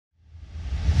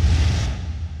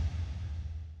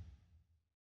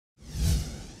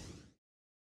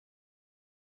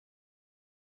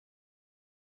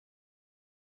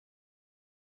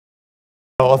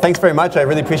Well, thanks very much. I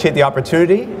really appreciate the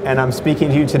opportunity, and I'm speaking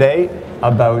to you today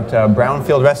about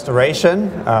brownfield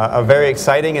restoration, a very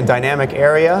exciting and dynamic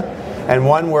area, and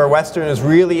one where Western is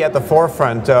really at the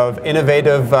forefront of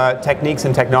innovative techniques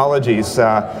and technologies.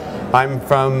 I'm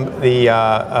from the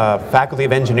Faculty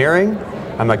of Engineering.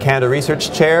 I'm a Canada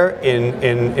Research Chair in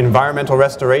Environmental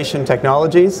Restoration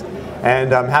Technologies,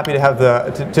 and I'm happy to have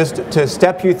to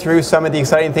step you through some of the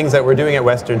exciting things that we're doing at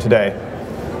Western today.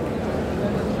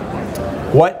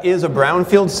 What is a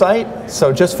brownfield site?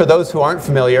 So just for those who aren't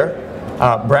familiar,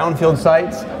 brownfield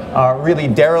sites are really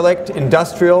derelict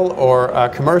industrial or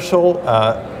commercial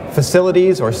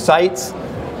facilities or sites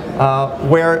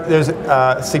where there's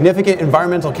significant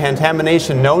environmental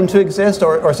contamination known to exist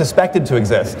or suspected to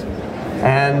exist.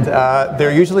 And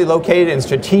they're usually located in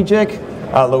strategic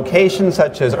locations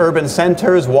such as urban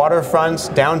centers,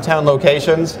 waterfronts, downtown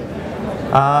locations,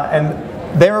 and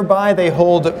thereby they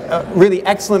hold really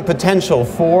excellent potential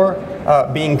for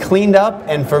being cleaned up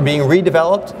and for being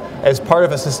redeveloped as part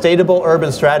of a sustainable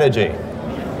urban strategy.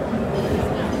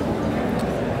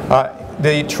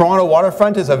 The Toronto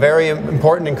waterfront is a very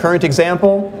important and current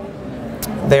example.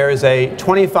 There is a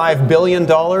 $25 billion,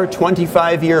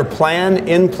 25-year plan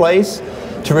in place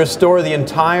to restore the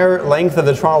entire length of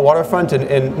the Toronto waterfront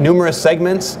in numerous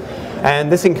segments,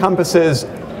 and this encompasses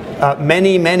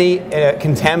many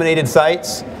contaminated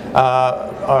sites,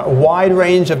 a wide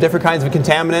range of different kinds of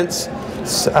contaminants,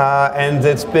 and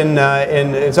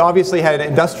it's obviously had an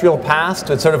industrial past.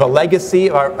 It's sort of a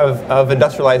legacy of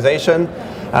industrialization.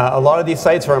 A lot of these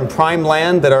sites are on prime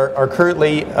land that are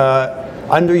currently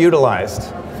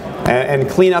underutilized, and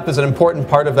cleanup is an important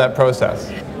part of that process.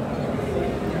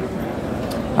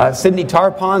 Sydney Tar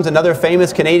Pond's another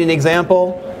famous Canadian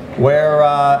example, where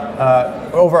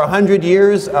over 100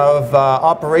 years of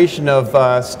operation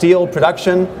of steel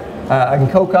production and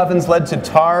coke ovens led to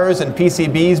tars and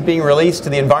PCBs being released to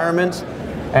the environment,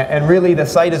 and really the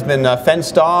site has been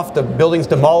fenced off, the building's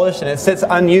demolished, and it sits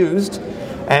unused,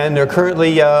 and they're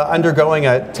currently undergoing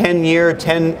a 10-year,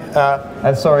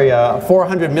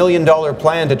 $400 million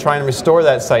plan to try and restore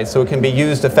that site so it can be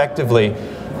used effectively.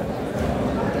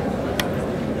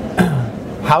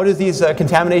 How do these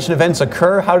contamination events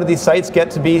occur? How do these sites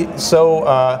get to be so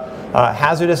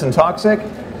hazardous and toxic?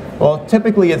 Well,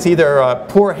 typically it's either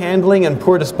poor handling and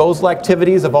poor disposal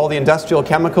activities of all the industrial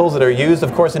chemicals that are used.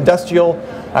 Of course, industrial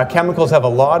chemicals have a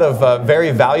lot of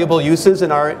very valuable uses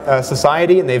in our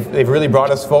society, and they've really brought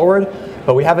us forward.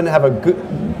 But we haven't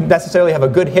necessarily have a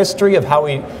good history of how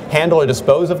we handle or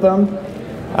dispose of them.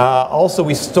 Also,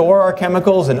 we store our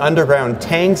chemicals in underground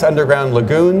tanks, underground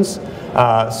lagoons,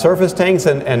 surface tanks,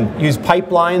 and use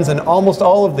pipelines, and almost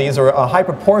all of these, or a high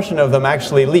proportion of them,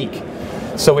 actually leak.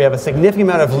 So we have a significant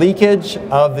amount of leakage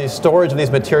of the storage of these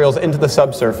materials into the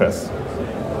subsurface.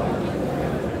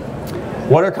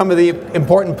 What are some of the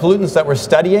important pollutants that we're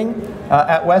studying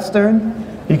at Western?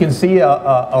 You can see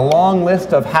a long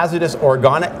list of hazardous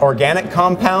organic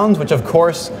compounds, which of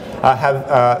course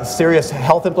have serious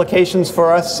health implications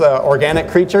for us organic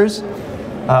creatures.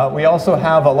 We also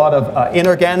have a lot of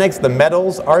inorganics, the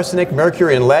metals, arsenic,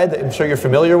 mercury, and lead that I'm sure you're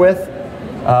familiar with,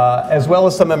 as well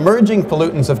as some emerging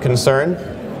pollutants of concern,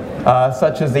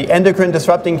 such as the endocrine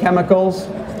disrupting chemicals.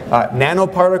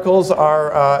 Nanoparticles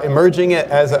are emerging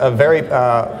as a very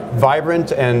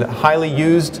vibrant and highly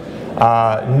used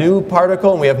new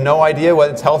particle, and we have no idea what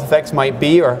its health effects might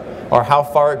be or how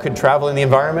far it could travel in the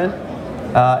environment,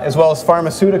 as well as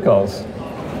pharmaceuticals.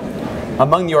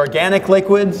 Among the organic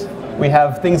liquids, we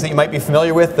have things that you might be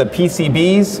familiar with, the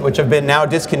PCBs, which have been now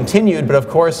discontinued, but of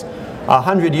course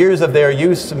 100 years of their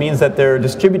use means that they're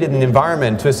distributed in the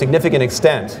environment to a significant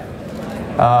extent.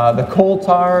 The coal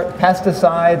tar,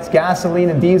 pesticides, gasoline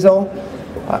and diesel.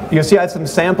 You'll see I have some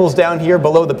samples down here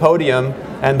below the podium,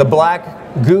 and the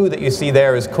black goo that you see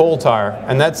there is coal tar,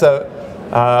 and that's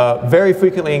very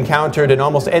frequently encountered in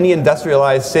almost any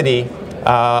industrialized city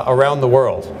around the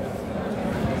world.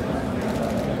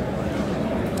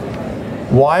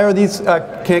 Why are these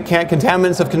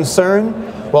contaminants of concern?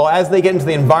 Well, as they get into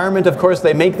the environment, of course,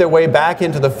 they make their way back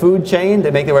into the food chain,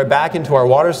 they make their way back into our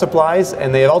water supplies,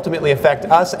 and they ultimately affect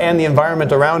us and the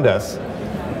environment around us.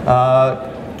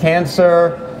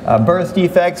 Cancer, birth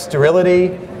defects,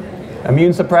 sterility,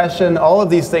 immune suppression, all of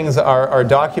these things are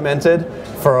documented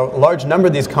for a large number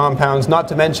of these compounds, not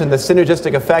to mention the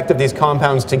synergistic effect of these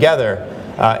compounds together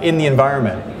in the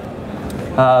environment.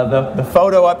 The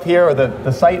photo up here, or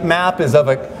the site map, is of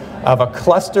a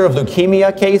cluster of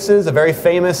leukemia cases, a very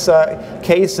famous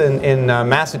case in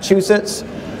Massachusetts,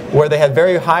 where they had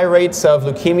very high rates of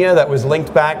leukemia that was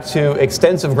linked back to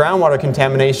extensive groundwater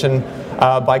contamination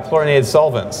by chlorinated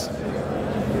solvents.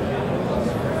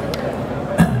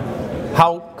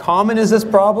 How common is this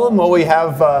problem? Well, we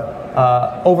have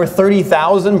over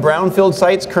 30,000 brownfield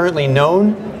sites currently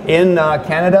known in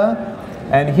Canada.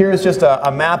 And here's just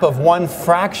a map of one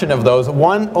fraction of those.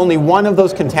 Only one of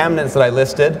those contaminants that I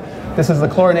listed. This is the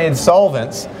chlorinated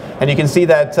solvents. And you can see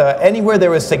that anywhere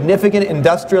there was significant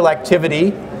industrial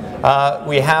activity,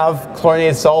 we have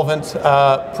chlorinated solvent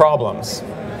problems.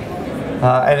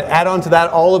 And add on to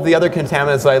that all of the other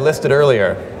contaminants that I listed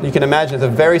earlier. You can imagine it's a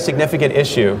very significant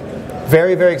issue.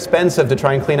 Very, very expensive to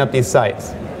try and clean up these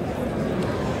sites.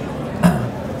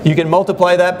 You can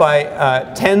multiply that by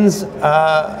tens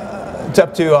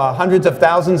up to hundreds of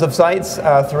thousands of sites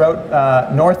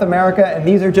throughout North America. And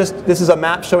this is a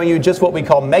map showing you just what we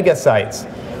call mega sites,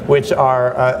 which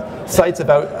are sites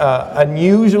about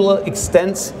unusual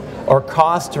extents or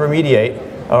cost to remediate,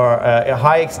 or a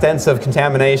high extensive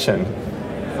contamination.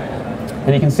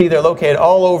 And you can see they're located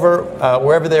all over,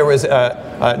 wherever there was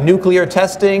nuclear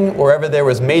testing, wherever there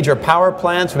was major power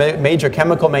plants, major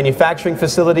chemical manufacturing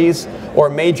facilities, or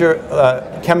major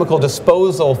chemical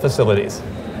disposal facilities.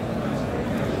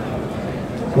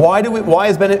 Why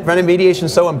is remediation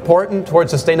so important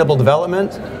towards sustainable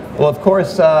development? Well, of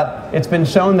course, it's been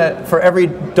shown that for every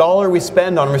dollar we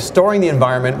spend on restoring the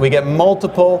environment, we get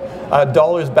multiple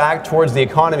dollars back towards the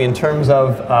economy in terms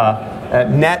of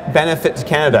net benefit to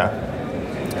Canada.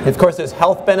 Of course, there's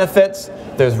health benefits,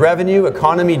 there's revenue,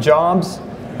 economy, jobs,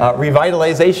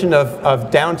 revitalization of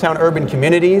downtown urban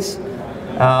communities,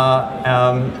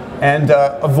 and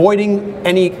avoiding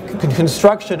any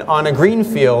construction on a green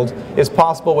field is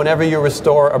possible whenever you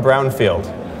restore a brownfield.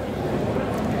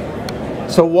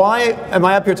 So why am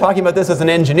I up here talking about this as an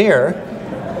engineer?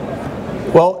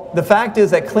 Well, the fact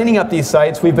is that cleaning up these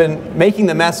sites, we've been making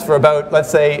the mess for about, let's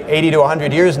say, 80 to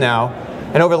 100 years now.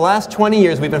 And over the last 20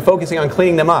 years, we've been focusing on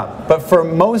cleaning them up. But for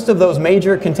most of those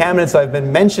major contaminants I've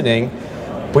been mentioning,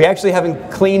 we actually haven't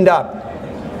cleaned up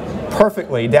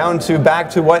perfectly back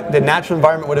to what the natural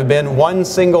environment would have been, one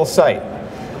single site.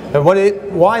 And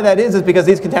why that is because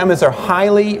these contaminants are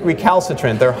highly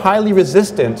recalcitrant. They're highly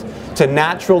resistant to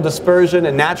natural dispersion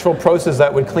and natural processes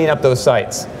that would clean up those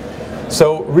sites.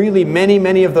 So really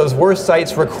many of those worst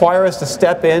sites require us to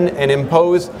step in and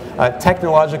impose a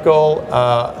technological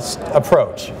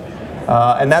approach.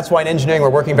 And that's why in engineering we're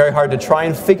working very hard to try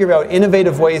and figure out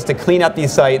innovative ways to clean up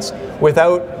these sites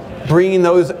without bringing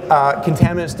those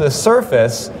contaminants to the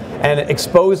surface and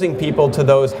exposing people to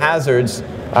those hazards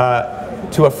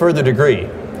to a further degree.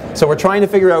 So we're trying to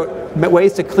figure out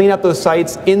ways to clean up those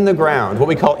sites in the ground, what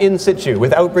we call in situ,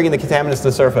 without bringing the contaminants to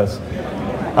the surface.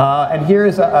 And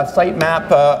here's a site map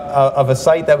of a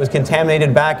site that was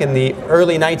contaminated back in the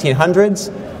early 1900s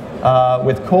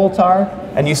with coal tar.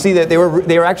 And you see that they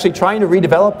were actually trying to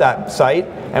redevelop that site.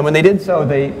 And when they did so,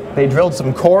 they drilled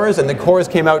some cores, and the cores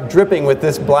came out dripping with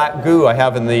this black goo I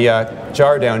have in the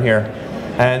jar down here.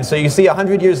 And so you see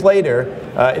 100 years later,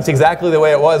 it's exactly the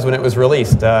way it was when it was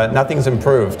released. Nothing's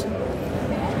improved.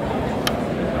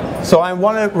 So I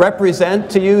want to represent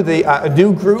to you a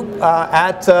new group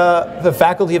at the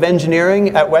Faculty of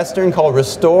Engineering at Western called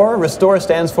RESTORE. RESTORE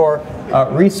stands for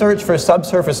Research for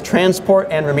Subsurface Transport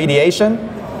and Remediation.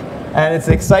 And it's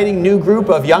an exciting new group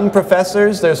of young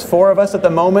professors. There's 4 of us at the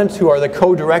moment who are the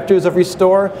co-directors of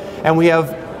RESTORE. And we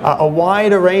have a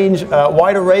wide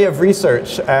array of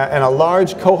research and a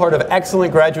large cohort of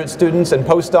excellent graduate students and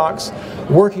postdocs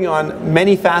working on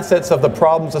many facets of the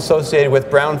problems associated with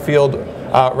brownfield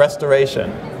restoration.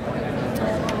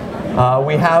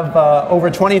 We have over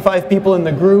 25 people in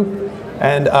the group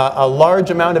and a large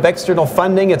amount of external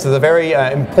funding. It's a very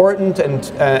important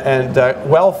and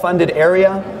well-funded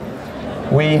area.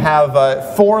 We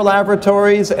have 4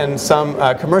 laboratories and some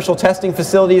commercial testing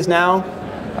facilities now.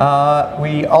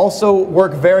 We also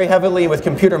work very heavily with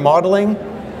computer modeling.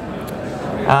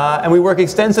 And we work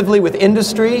extensively with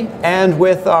industry and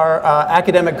with our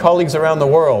academic colleagues around the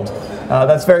world.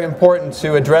 That's very important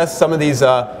to address some of these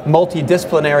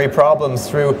multidisciplinary problems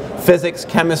through physics,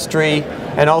 chemistry,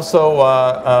 and also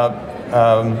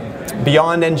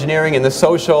beyond engineering and the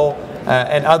social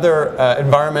and other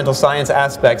environmental science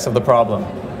aspects of the problem.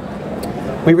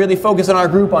 We really focus in our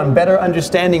group on better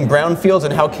understanding brownfields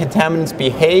and how contaminants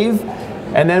behave.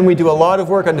 And then we do a lot of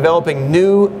work on developing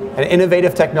new and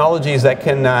innovative technologies that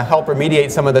can help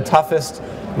remediate some of the toughest,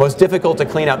 most difficult to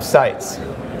clean up sites.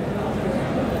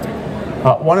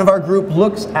 One of our group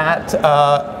looks at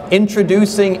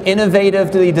introducing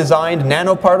innovatively designed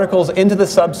nanoparticles into the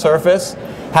subsurface,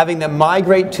 having them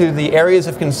migrate to the areas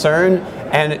of concern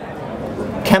and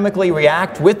chemically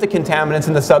react with the contaminants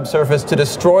in the subsurface to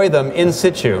destroy them in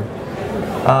situ.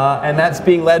 And that's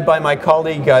being led by my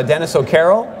colleague Dennis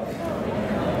O'Carroll.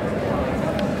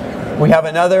 We have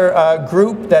another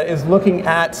group that is looking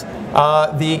at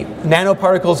the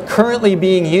nanoparticles currently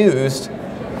being used.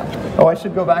 Oh, I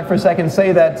should go back for a second and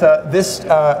say that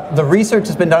the research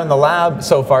that's been done in the lab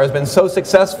so far has been so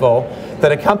successful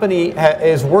that a company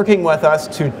is working with us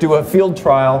to do a field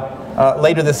trial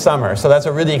later this summer. So that's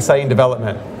a really exciting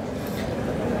development.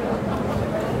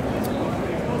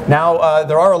 Now,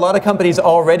 there are a lot of companies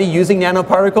already using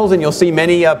nanoparticles, and you'll see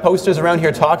many posters around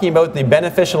here talking about the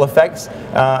beneficial effects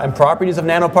and properties of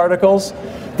nanoparticles.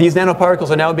 These nanoparticles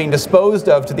are now being disposed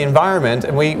of to the environment,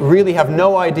 and we really have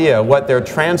no idea what their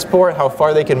transport, how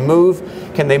far they can move.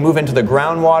 Can they move into the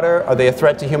groundwater? Are they a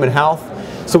threat to human health?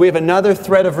 So we have another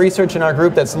thread of research in our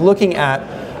group that's looking at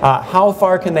how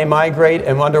far can they migrate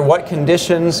and under what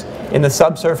conditions in the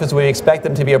subsurface we expect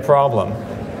them to be a problem.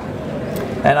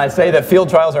 And I say that field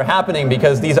trials are happening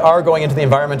because these are going into the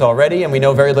environment already and we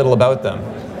know very little about them.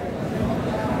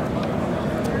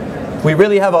 We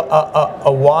really have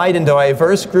a wide and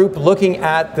diverse group looking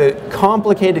at the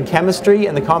complicated chemistry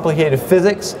and the complicated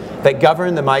physics that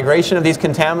govern the migration of these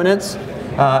contaminants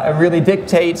and really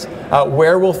dictate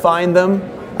where we'll find them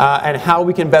and how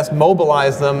we can best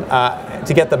mobilize them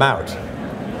to get them out.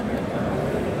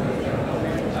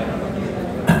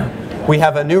 We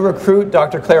have a new recruit,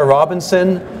 Dr. Claire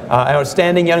Robinson, an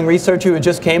outstanding young researcher who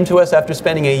just came to us after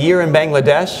spending a year in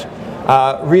Bangladesh,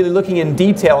 really looking in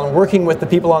detail and working with the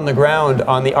people on the ground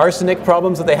on the arsenic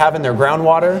problems that they have in their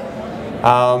groundwater.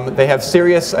 They have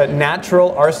serious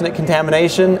natural arsenic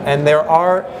contamination, and there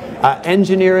are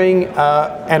engineering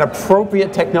and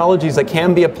appropriate technologies that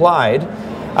can be applied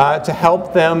to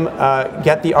help them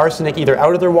get the arsenic either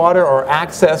out of their water or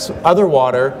access other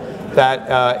water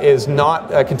that is not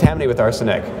contaminated with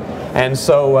arsenic. And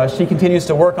so she continues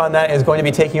to work on that and is going to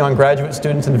be taking on graduate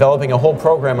students and developing a whole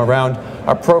program around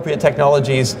appropriate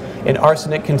technologies in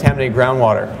arsenic-contaminated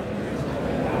groundwater.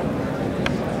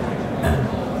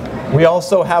 We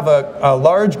also have a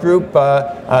large group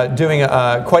doing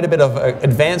quite a bit of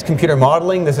advanced computer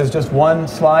modeling. This is just one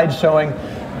slide showing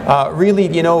really,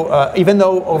 you know, even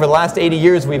though over the last 80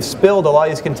 years we've spilled a lot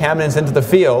of these contaminants into the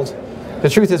field, the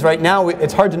truth is right now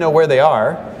it's hard to know where they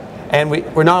are, and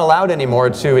we're not allowed anymore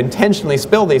to intentionally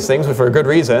spill these things for a good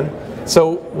reason.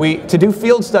 So to do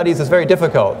field studies is very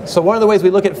difficult. So one of the ways we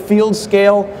look at field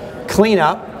scale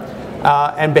cleanup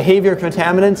and behavior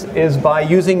contaminants is by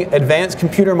using advanced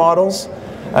computer models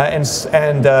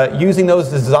and using those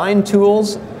design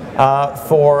tools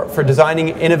for designing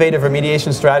innovative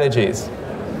remediation strategies.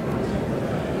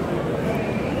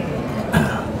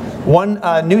 One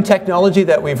new technology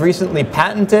that we've recently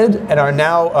patented and are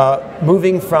now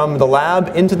moving from the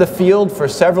lab into the field for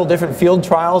several different field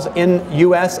trials in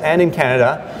US and in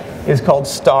Canada is called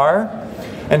STAR.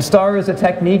 And STAR is a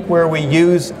technique where we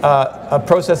use a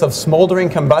process of smoldering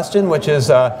combustion, which is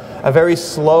a very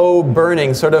slow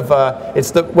burning sort of,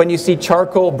 when you see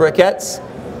charcoal briquettes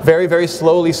very, very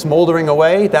slowly smoldering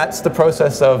away, that's the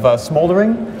process of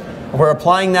smoldering. We're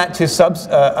applying that to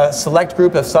a select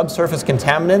group of subsurface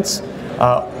contaminants,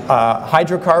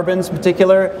 hydrocarbons in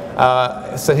particular,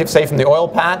 say from the oil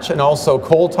patch, and also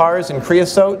coal tars and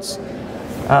creosotes,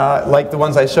 like the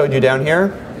ones I showed you down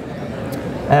here.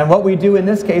 And what we do in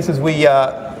this case is we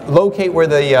locate where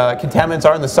the contaminants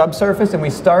are in the subsurface, and we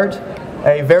start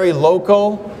a very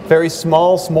local, very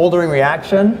small smoldering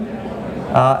reaction.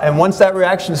 And once that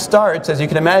reaction starts, as you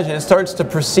can imagine, it starts to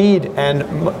proceed and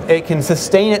it can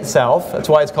sustain itself. That's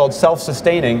why it's called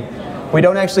self-sustaining. We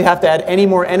don't actually have to add any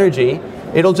more energy.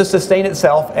 It'll just sustain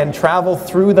itself and travel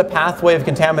through the pathway of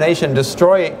contamination,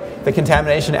 destroy the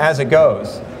contamination as it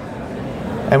goes.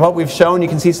 And what we've shown, you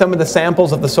can see some of the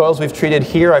samples of the soils we've treated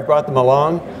here. I've brought them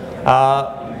along.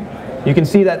 You can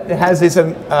see that it has this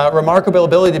remarkable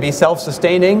ability to be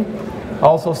self-sustaining,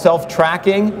 also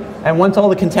self-tracking, and once all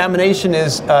the contamination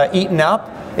is eaten up,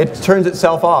 it turns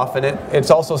itself off, and it's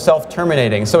also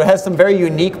self-terminating. So it has some very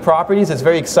unique properties. It's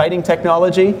very exciting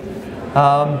technology.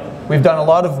 We've done a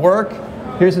lot of work.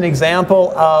 Here's an example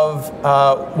of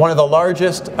one of the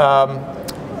largest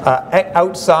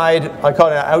outside, I call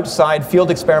it an outside field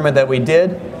experiment that we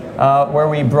did, where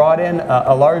we brought in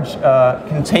a large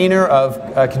container of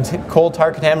coal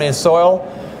tar contaminated soil,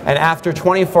 and after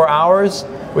 24 hours,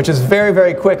 which is very,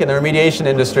 very quick in the remediation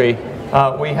industry,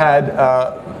 we had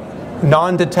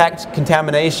non-detect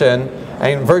contamination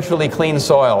and virtually clean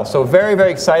soil. So very,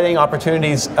 very exciting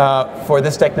opportunities for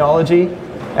this technology.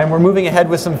 And we're moving ahead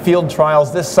with some field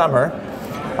trials this summer,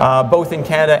 both in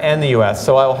Canada and the US.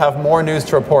 So I will have more news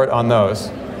to report on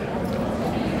those.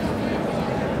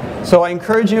 So I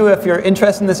encourage you, if you're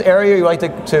interested in this area, you'd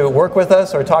like to work with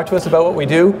us or talk to us about what we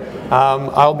do,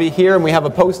 I'll be here, and we have a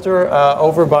poster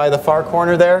over by the far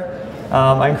corner there.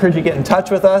 I encourage you to get in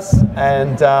touch with us,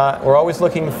 and we're always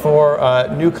looking for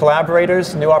new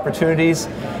collaborators, new opportunities,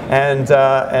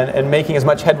 and making as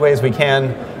much headway as we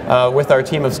can with our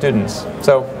team of students.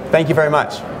 So thank you very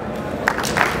much.